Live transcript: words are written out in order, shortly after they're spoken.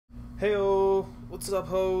Heyo, what's up,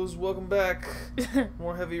 hoes? Welcome back.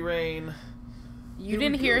 More heavy rain. You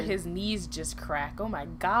didn't hear his knees just crack. Oh my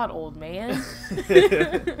god, old man.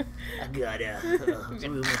 I got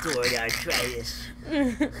rheumatoid arthritis.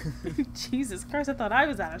 Jesus Christ, I thought I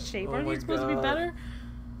was out of shape. Oh Aren't my you supposed to be God. better?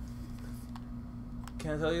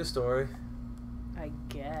 Can I tell you a story? I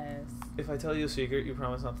guess. If I tell you a secret, you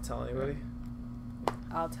promise not to tell anybody?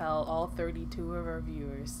 I'll tell all 32 of our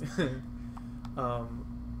viewers.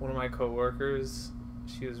 One of my coworkers,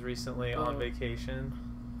 she was recently on vacation,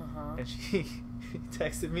 and she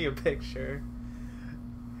texted me a picture,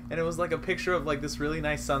 and it was like a picture of like this really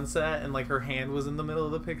nice sunset, and like her hand was in the middle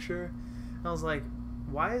of the picture, and I was like,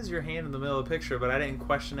 why is your hand in the middle of the picture? But I didn't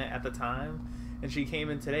question it at the time, and she came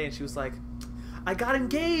in today and she was like, I got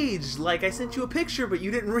engaged, like I sent you a picture but you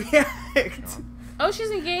didn't react. Oh, she's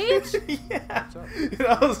engaged? Yeah. And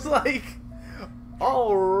I was like,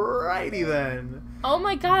 alrighty then. Oh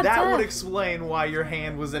my god, that Dad. would explain why your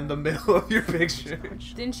hand was in the middle of your picture.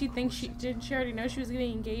 Didn't she already know she was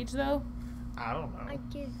getting engaged though? I don't know.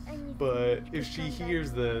 But if she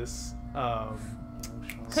hears this,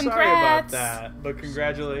 sorry about that, but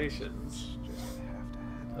congratulations.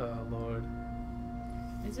 Oh Lord.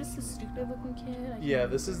 Is this the stupid looking kid? Yeah,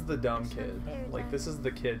 this is the dumb kid. Like, this is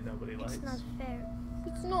the kid nobody likes. It's not fair.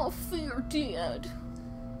 It's not fair, Dad.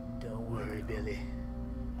 Don't worry, Billy.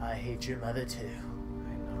 I hate your mother too.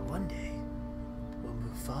 But one day, we'll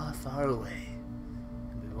move far, far away,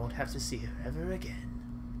 and we won't have to see her ever again.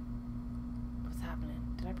 What's happening?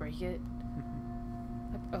 Did I break it?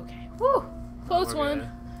 Okay. Woo! Close one. Good.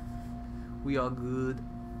 We all good.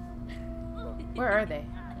 Where are they?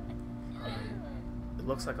 It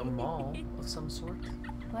looks like a mall of some sort.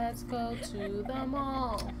 Let's go to the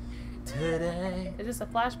mall. Today. Is this a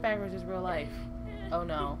flashback or just real life? Oh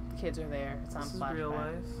no, the kids are there. It's on This is flashback. real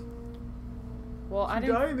life. Well, If I you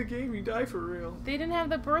didn't. die in the game, you die for real. They didn't have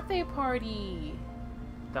the birthday party.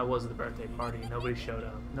 That was the birthday party. Nobody showed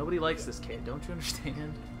up. Nobody likes this kid. Don't you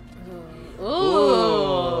understand?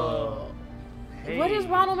 Ooh. Hey. What is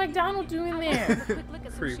Ronald McDonald doing there?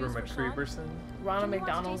 Creeper McCreeperson? Ronald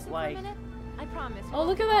McDonald's like. I promise. Oh,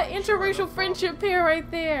 look at that interracial friendship pair right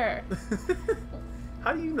there.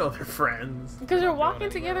 How do you know they're friends? Because they're walking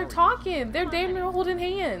together talking. They're damn near holding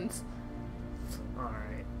hands.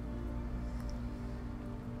 Alright.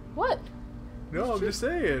 What? No, I'm just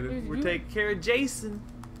saying. There's We're you. taking care of Jason.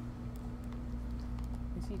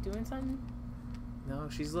 Is he doing something? No,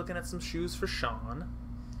 she's looking at some shoes for Sean.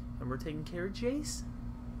 And we're taking care of Jason.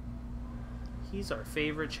 He's our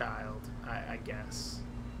favorite child, I guess.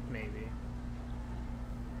 Maybe.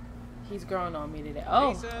 He's growing on me today.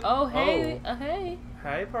 Oh, Jason. oh, hey, Oh. hey.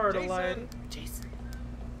 Hi, Party Lady. Jason.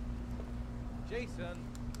 Jason.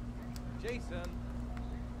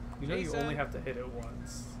 You know you Jason. only have to hit it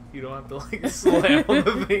once. You don't have to like slam on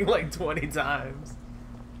the thing like 20 times.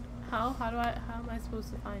 How am I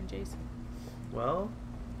supposed to find Jason? Well,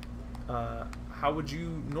 how would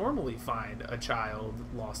you normally find a child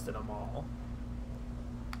lost in a mall?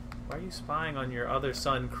 Why are you spying on your other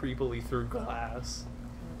son creepily through glass?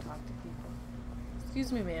 I'm gonna talk to people.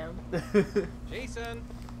 Excuse me, ma'am. Jason.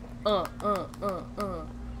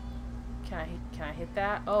 Can I hit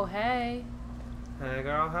that? Oh, hey. Hey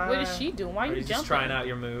girl, hi. What is she doing? Why are you just jumping? trying out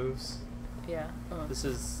your moves? Yeah. This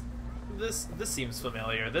seems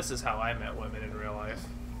familiar. This is how I met women in real life.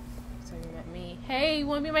 So you met me. Hey, you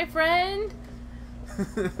wanna be my friend?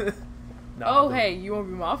 No, Oh, hey, you wanna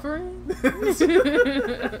be my friend?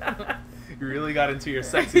 You really got into your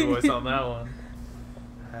sexy voice on that one.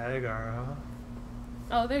 Hey girl.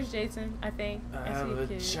 Oh, there's Jason, I think. I see have a a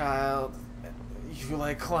kid. child. You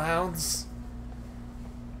like clowns?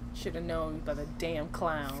 Should have known about the damn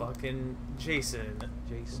clown. Fucking Jason.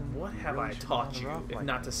 Jason, What you have really I shouldn't taught run you around if like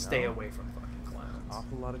not that, to you stay know? away from fucking clowns?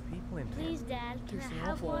 Awful lot of people in town. Please, Dad, can There's I an have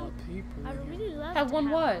awful lot one? of people. I would really love Have to one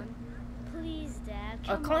have what? one. Please, Dad.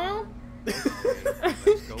 A Come clown? on.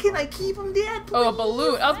 Can I keep him, Dad? Oh, a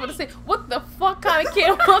balloon. I was about to say, what the fuck kind of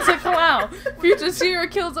kid wants a clown? Future serial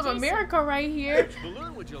killers of America right here. Which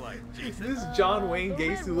balloon would you like, Jason? This John Wayne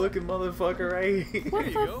Gacy looking motherfucker right here. What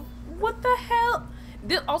There you the, go. what the hell?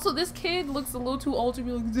 Also, this kid looks a little too old to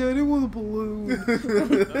be like, Dad, I want a balloon.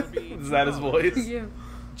 Is that his voice? Yeah.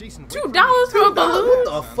 Jason, wait $2 for me. for a balloon? What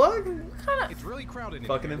the fuck? Kinda, It's really crowded in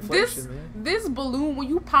Fucking here. inflation, man. this balloon, when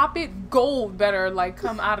you pop it, gold better like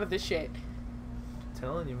come out of the shit. I'm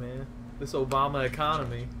telling you, man. This Obama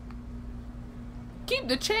economy. Keep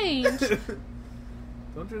the change.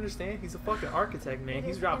 Don't you understand? He's a fucking architect, man.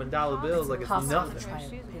 He's dropping dollar bills like it's Hustle. nothing. Try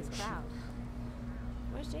to his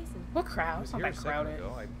Where's Jason? What crowd? I It's was not here a that second crowded.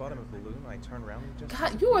 ago. I bought him a balloon. I turned around and just...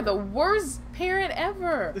 God, you are the worst parent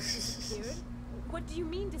ever. Disappeared? What do you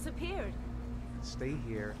mean disappeared? Stay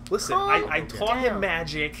here. Listen, Calm I taught him down.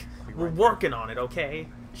 magic. Be We're right working on it, okay?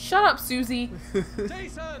 Shut up, Susie.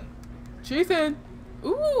 Jason! Jason.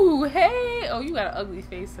 Ooh, hey. Oh, you got an ugly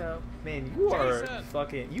face, though. Man, you are Jason!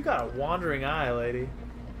 fucking... You got a wandering eye, lady.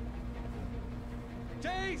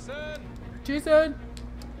 Jason! Jason.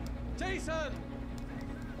 Jason!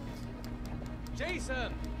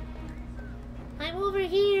 Jason! I'm over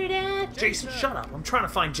here, Dad. Jason, shut up. I'm trying to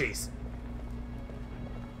find Jason.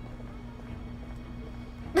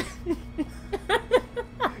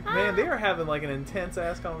 Man, they are having like an intense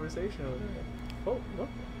ass conversation over there. Oh, what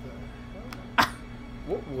the hell?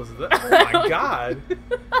 What was that? Oh my god.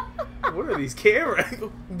 What are these cameras?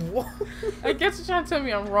 What? I guess you're trying to tell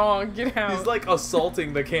me I'm wrong. Get out. He's like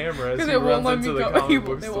assaulting the camera as Because he they won't runs let me into the go. comic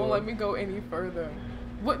book They store. won't let me go any further.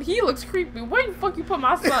 What? He looks creepy. Where the fuck you put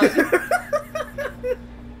my son?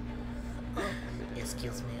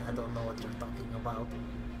 Excuse me, I don't know what you're talking about.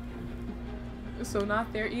 So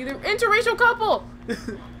not there either. Interracial couple.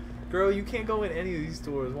 Girl, you can't go in any of these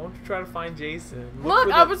stores. Why don't you try to find Jason? Look,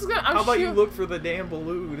 for I was gonna. I'm How about sure, you look for the damn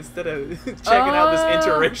balloon instead of checking out this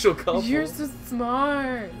interracial couple? You're so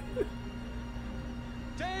smart.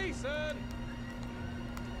 Jason!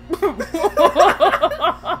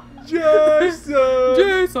 Jason!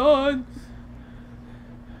 Jason.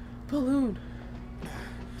 Balloon.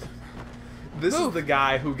 This Move. is the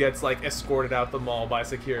guy who gets like escorted out the mall by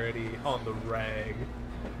security on the rag.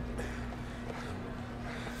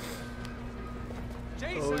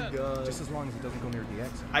 Oh Jason! god. Just as long as he doesn't go near the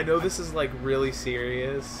exit. I know this is like really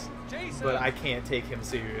serious, Jason! but I can't take him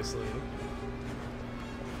seriously.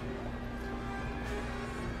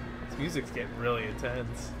 This music's getting really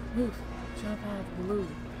intense. Move. Jump out of the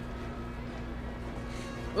balloon.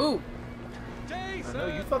 Ooh. I Jason! know,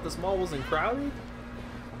 you thought this mall wasn't crowded?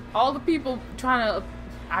 All the people trying to.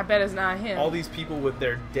 I bet it's not him. All these people with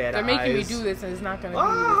their dead They're eyes. making me do this, and it's not gonna be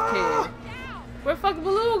Ah! this kid. Where'd fucking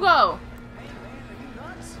balloon go?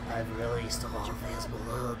 I've released all these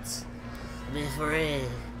balloons. Be free.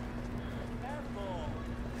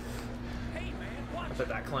 I bet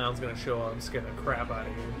that clown's gonna show up and scare the crap out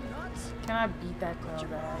of you. Can I beat that clown's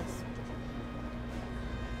ass?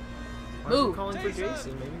 Why are you Move. calling for Jason!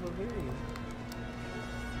 Jason? Maybe he'll hear you.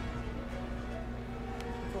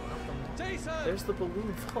 Jason! There's the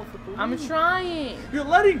balloon. Follow the balloon. I'm trying. You're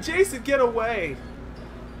letting Jason get away.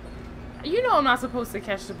 You know I'm not supposed to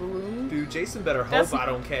catch the balloon. Dude, Jason better hope That's- I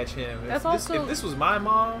don't catch him. that's If this was my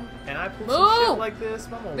mom and I pulled some Move. shit like this,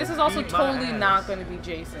 my mom This would is also beat my totally ass. not going to be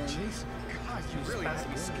Jason. Jason, God, you really had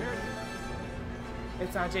me scared.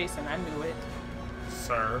 It's not Jason. I knew it.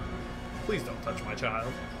 Sir, please don't touch my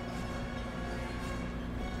child.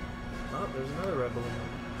 Oh, there's another red balloon.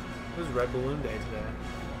 It was Red Balloon Day today.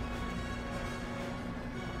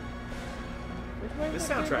 Which way This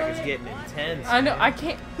did I soundtrack is go? getting intense. I know. man. I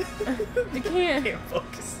can't. I can't. Can't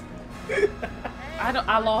focus.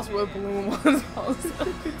 I lost where balloon was. Also.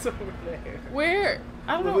 It's over there. Where?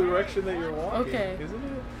 I don't The know. direction that you're walking. Okay. Isn't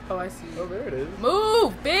it? Oh, I see. Oh, there it is.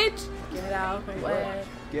 Move, bitch! Get out the way.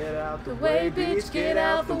 Get out the The way, way, bitch, get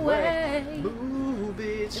out the way. Move,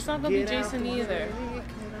 bitch. It's not gonna be get out Jason the either. way.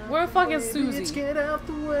 Get out Where the fuck way, is Susie? Bitch, get out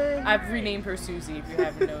the way. I've renamed her Susie, if you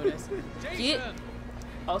haven't noticed. Get. Jason!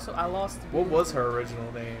 Also, I lost. What was her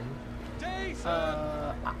original name? Jason!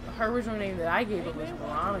 Her original name that I gave her was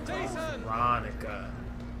Veronica. Jason! Veronica.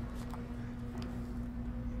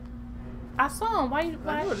 I saw him. Why?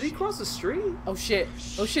 I know, did he cross the street? Oh shit!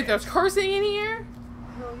 Oh shit! There's cursing in here.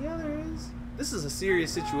 Hell yeah, there is. This is a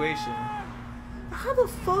serious situation. How the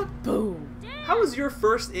fuck? Boom. How was your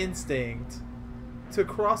first instinct to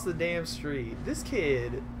cross the damn street? This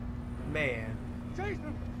kid, man.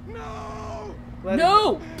 Jason! No! let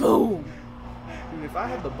No. him- Boom. Dude, if I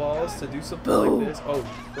had the balls to do something Boom. like this, oh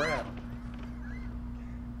crap.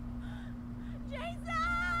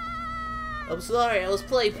 I'm sorry, I was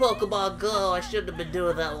playing Pokemon Go. I shouldn't have been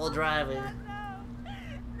doing that while driving.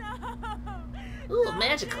 Ooh, a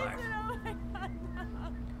Magikarp.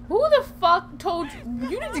 Who the fuck told you?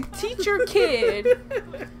 You need to teach your kid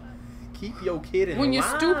Keep your kid in when your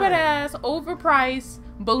line. stupid ass, overpriced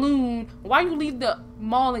balloon. Why you leave the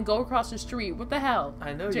mall and go across the street? What the hell?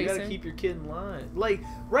 I know, you Jason? gotta keep your kid in line. Like,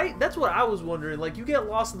 right? That's what I was wondering. Like, you get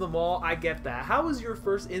lost in the mall, I get that. How is your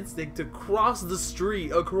first instinct to cross the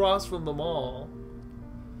street across from the mall?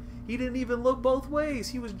 He didn't even look both ways.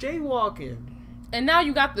 He was jaywalking. And now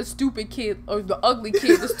you got the stupid kid or the ugly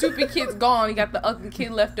kid. The stupid kid's gone. You got the ugly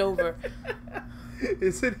kid left over.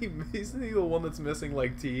 Isn't he the one that's missing,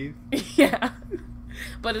 like, teeth? Yeah.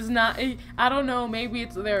 But it's not. I don't know. Maybe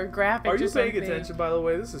it's their graphics. Are you or paying something. attention? By the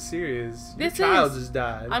way, this is serious. This Your child is. just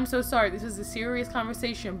died. I'm so sorry. This is a serious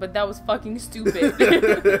conversation, but that was fucking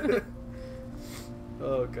stupid.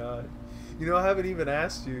 Oh god. You know, I haven't even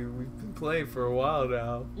asked you. We've been playing for a while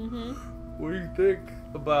now. Mhm. What do you think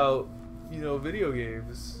about, video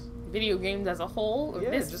games? Video games as a whole, or Yeah,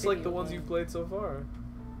 this just like the video ones game? you've played so far.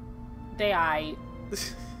 They I.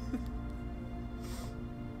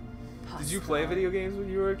 Did you play video games when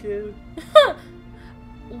you were a kid?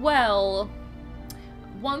 Well,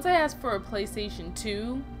 once I asked for a PlayStation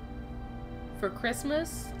 2 for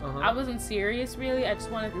Christmas, Uh-huh. I wasn't serious really. I just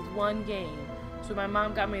wanted this one game. So my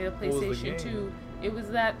mom got me the was the PlayStation game? 2. It was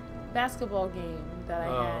that basketball game that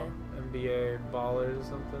I had. NBA Ballers or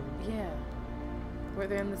something? Yeah. Where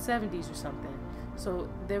they're in the 70s or something. So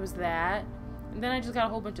there was that. And then I just got a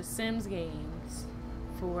whole bunch of Sims games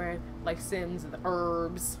for like Sims and the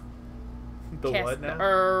Herbs. The Cast what now? The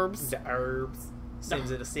Herbs. The Herbs.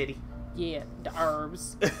 Sims in the city. Yeah, the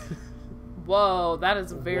Herbs. Whoa, that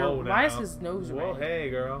is very. Whoa, why is now. his nose Whoa, red? hey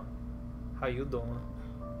girl. How you doing?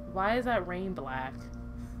 Why is that rain black?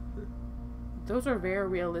 Those are very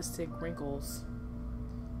realistic wrinkles.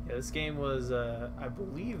 Yeah, this game was, I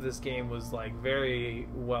believe this game was, like, very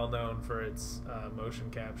well known for its motion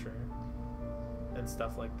capture and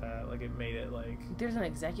stuff like that. Like, it made it, like... There's an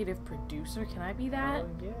executive producer. Can I be that?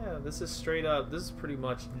 Yeah, this is straight up, this is pretty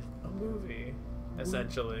much a movie,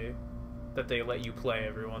 essentially, that they let you play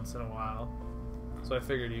every once in a while. So I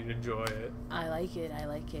figured you'd enjoy it. I like it. I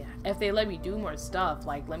like it. If they let me do more stuff,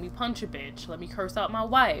 like let me punch a bitch, let me curse out my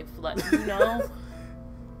wife,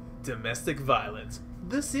 Domestic violence.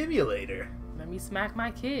 The simulator. let me smack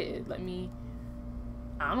my kid, let me,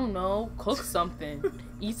 I don't know, cook something,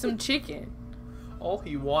 eat some chicken, All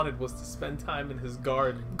he wanted was to spend time in his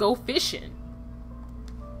garden. go fishing.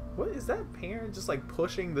 What is that parent just like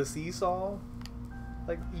pushing the seesaw?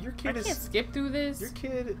 Like your kid I can't skip through this. Your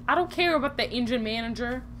kid I don't care about the engine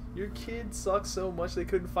manager, Your kid sucks so much they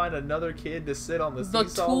couldn't find another kid to sit on the the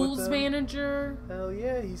seesaw tools with them. manager, Hell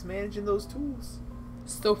yeah, he's managing those tools.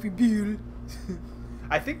 Sophie Bill.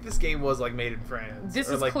 I think this game was like made in France. This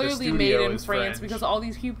or, is like, the clearly made studio in is France French. because all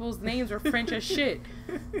these people's names are French as shit.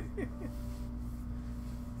 It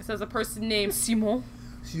says a person named Simon.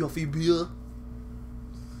 Sophie Bill.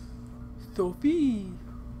 Sophie.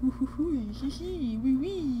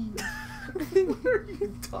 What are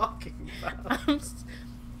you talking about?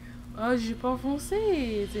 Je pas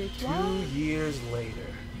français, c'est toi. 2 years later,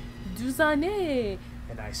 12 années.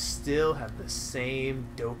 and I still have the same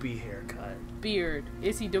dopey haircut. Beard.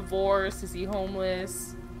 Is he divorced? Is he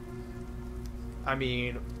homeless? I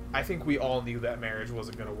mean, I think we all knew that marriage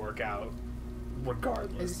wasn't going to work out,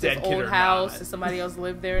 regardless. Is Dead this kid old or house? not. Does somebody else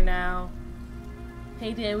live there now?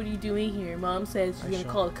 Hey Dad, what are you doing here? Mom says she's gonna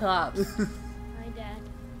call the cops. Hi, Dad.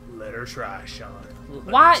 Let her try, Sean. Let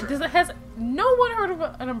Why her does try. it has no one heard of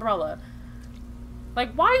an umbrella?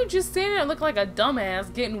 Like, why are you just standing there and look like a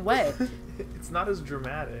dumbass getting wet? It's not as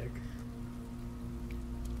dramatic.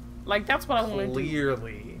 Like, that's what I want to do.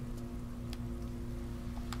 Clearly.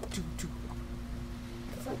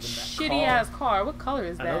 Shitty ass car. What color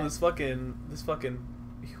is I that? know this fucking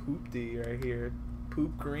hoopty right here.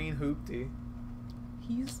 Poop green hoopty.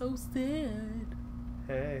 He's so sad.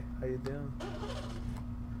 Hey, how you doing?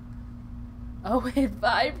 Oh, it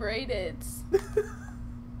vibrated.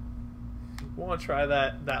 Want to try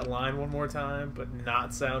that line one more time, but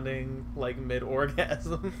not sounding like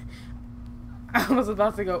mid-orgasm? I was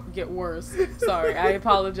about to get worse. Sorry, I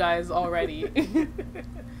apologize already.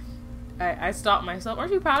 I stopped myself.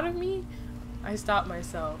 Aren't you proud of me? I stopped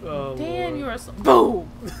myself. Oh, Dan, Lord. you are so...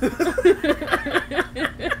 Boom!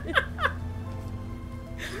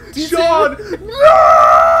 Too Sean! soon?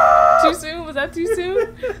 No! Too soon? Was that too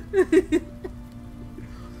soon?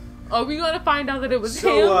 Are we gonna find out that it was him?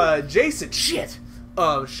 So, Jason, shit!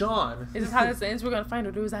 Sean. Is this how this ends? We're gonna find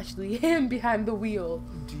out it was actually him behind the wheel.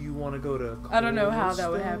 Do you want to go to I don't know how that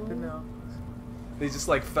would Coldstone? happen though. They just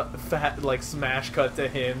like fat like smash cut to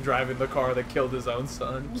him driving the car that killed his own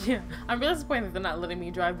son. Yeah, I'm really disappointed that they're not letting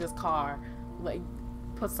me drive this car. Like,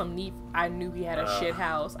 put some neat. I knew he had a shit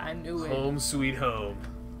house. I knew it. Home sweet home.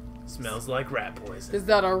 Smells like rat poison. Is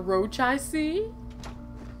that a roach I see?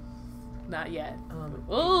 Not yet.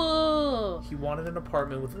 Oh. He wanted an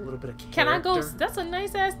apartment with a little bit of character. Can I go? That's a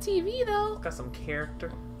nice ass TV though. Got some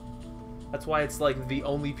character. That's why it's like the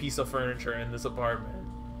only piece of furniture in this apartment.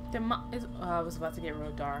 I was about to get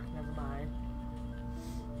real dark. Never mind.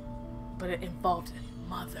 But it involved a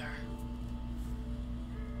mother.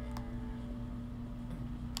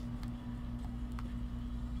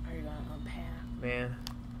 Are you gonna unpack? Man,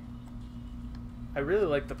 I really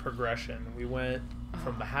like the progression. We went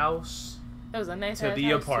from the house That was a nice to the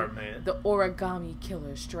house, apartment. The origami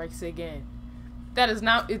killer strikes again. That is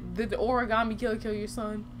not. Did the origami killer kill your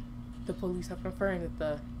son? The police have confirmed that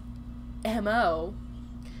the M.O.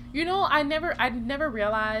 You know, I never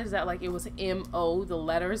realized that like it was M.O. The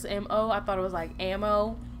letters M.O. I thought it was like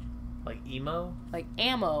ammo. Like emo? Like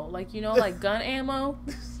ammo. Like, you know, like gun ammo.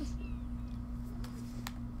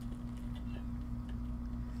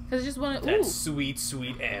 Because I just want to. That Ooh. sweet,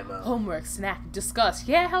 sweet ammo. Homework, snack, discuss.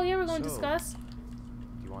 Yeah, hell yeah, we're going to So, discuss.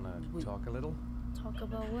 Do you want to talk a little? Talk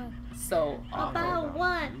about what? So, About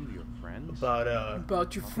what? You, your friends?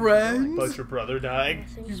 about your friends. About your brother dying.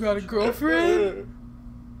 You got a girlfriend?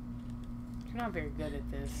 You're not very good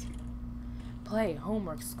at this. Play,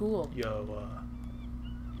 homework, school. Yo,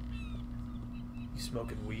 you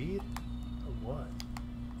smoking weed? Or what?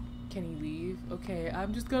 Can he leave? Okay,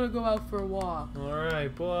 I'm just gonna go out for a walk.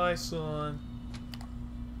 Alright, bye, son.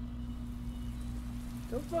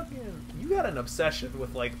 Don't fucking... You got an obsession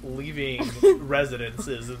with, like, leaving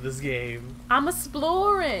residences in this game. I'm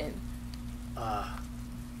exploring. Ah.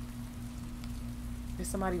 There's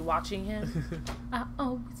somebody watching him. I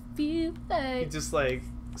always feel He like... just, like,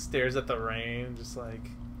 stares at the rain, just like,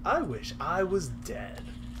 I wish I was dead.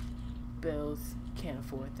 Bills, can't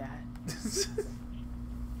afford that.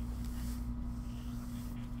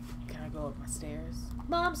 Can I go up my stairs?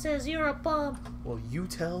 Mom says you're a bum. Well, you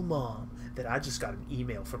tell Mom that I just got an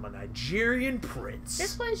email from a Nigerian prince.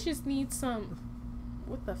 This place just needs some...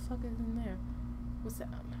 What the fuck is in there? What's that?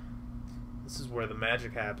 This is where the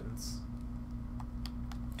magic happens.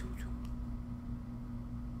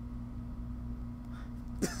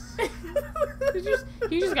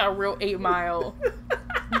 He just got a real 8 Mile.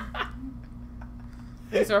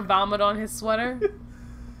 Is there vomit on his sweater?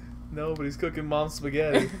 No, but he's cooking Mom's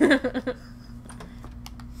spaghetti.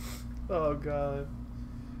 Oh, God.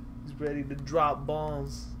 He's ready to drop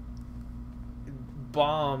bombs.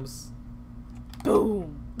 Bombs.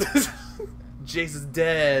 Boom. Jason's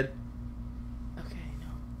dead. Okay,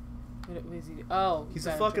 no. What is he? Oh, He's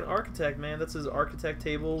a fucking architect, man. That's his architect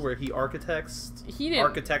table where he architects. He didn't.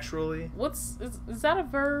 Architecturally. Is that a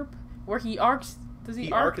verb? Where he arcs? Does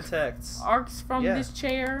he architects? Arcs from this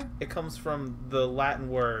chair? It comes from the Latin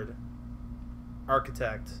word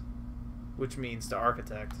architect, which means to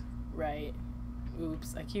architect. Right.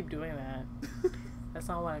 Oops, I keep doing that. That's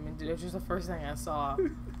not what I meant to do. It was just the first thing I saw.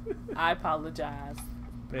 I apologize.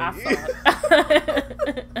 Man, I thought.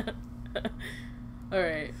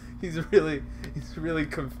 Alright. He's really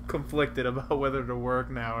conflicted about whether to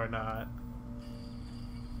work now or not.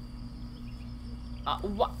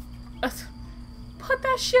 What? Put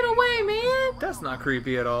that shit away, man! That's not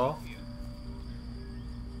creepy at all.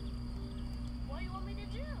 What do you want me to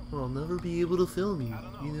do? Well, I'll never be able to film you.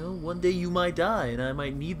 You know, one day you might die, and I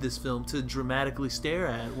might need this film to dramatically stare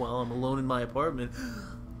at while I'm alone in my apartment.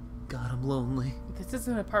 God, I'm lonely. This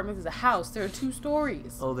isn't an apartment, it's a house. There are 2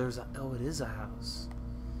 stories. Oh, it is a house.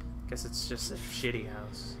 Guess it's just a shitty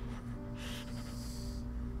house.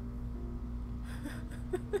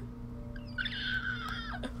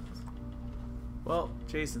 Well,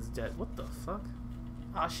 Jason's dead. What the fuck?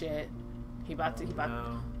 Aw, shit. He about to.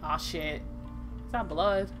 No. Aw, shit. It's not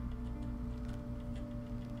blood.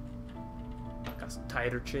 Got some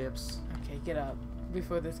tighter chips. Okay, get up.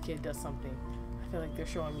 Before this kid does something. I feel like they're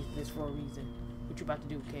showing me this for a reason. What you about to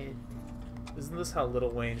do, kid? Isn't this how Lil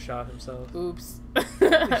Wayne shot himself? Oops.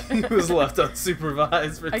 He was left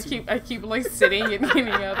unsupervised for I keep like sitting and getting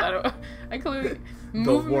up. I clearly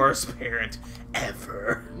the worst parent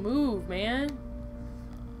ever. Move, man.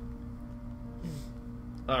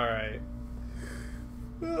 Alright.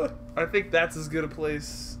 I think that's as good a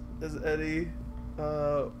place as Eddie.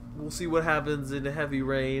 We'll see what happens in the heavy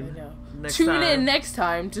rain. I know. Next Tune time. in next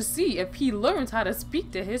time to see if he learns how to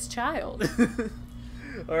speak to his child.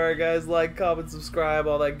 Alright guys, like, comment, subscribe,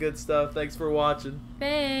 all that good stuff. Thanks for watching.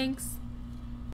 Thanks.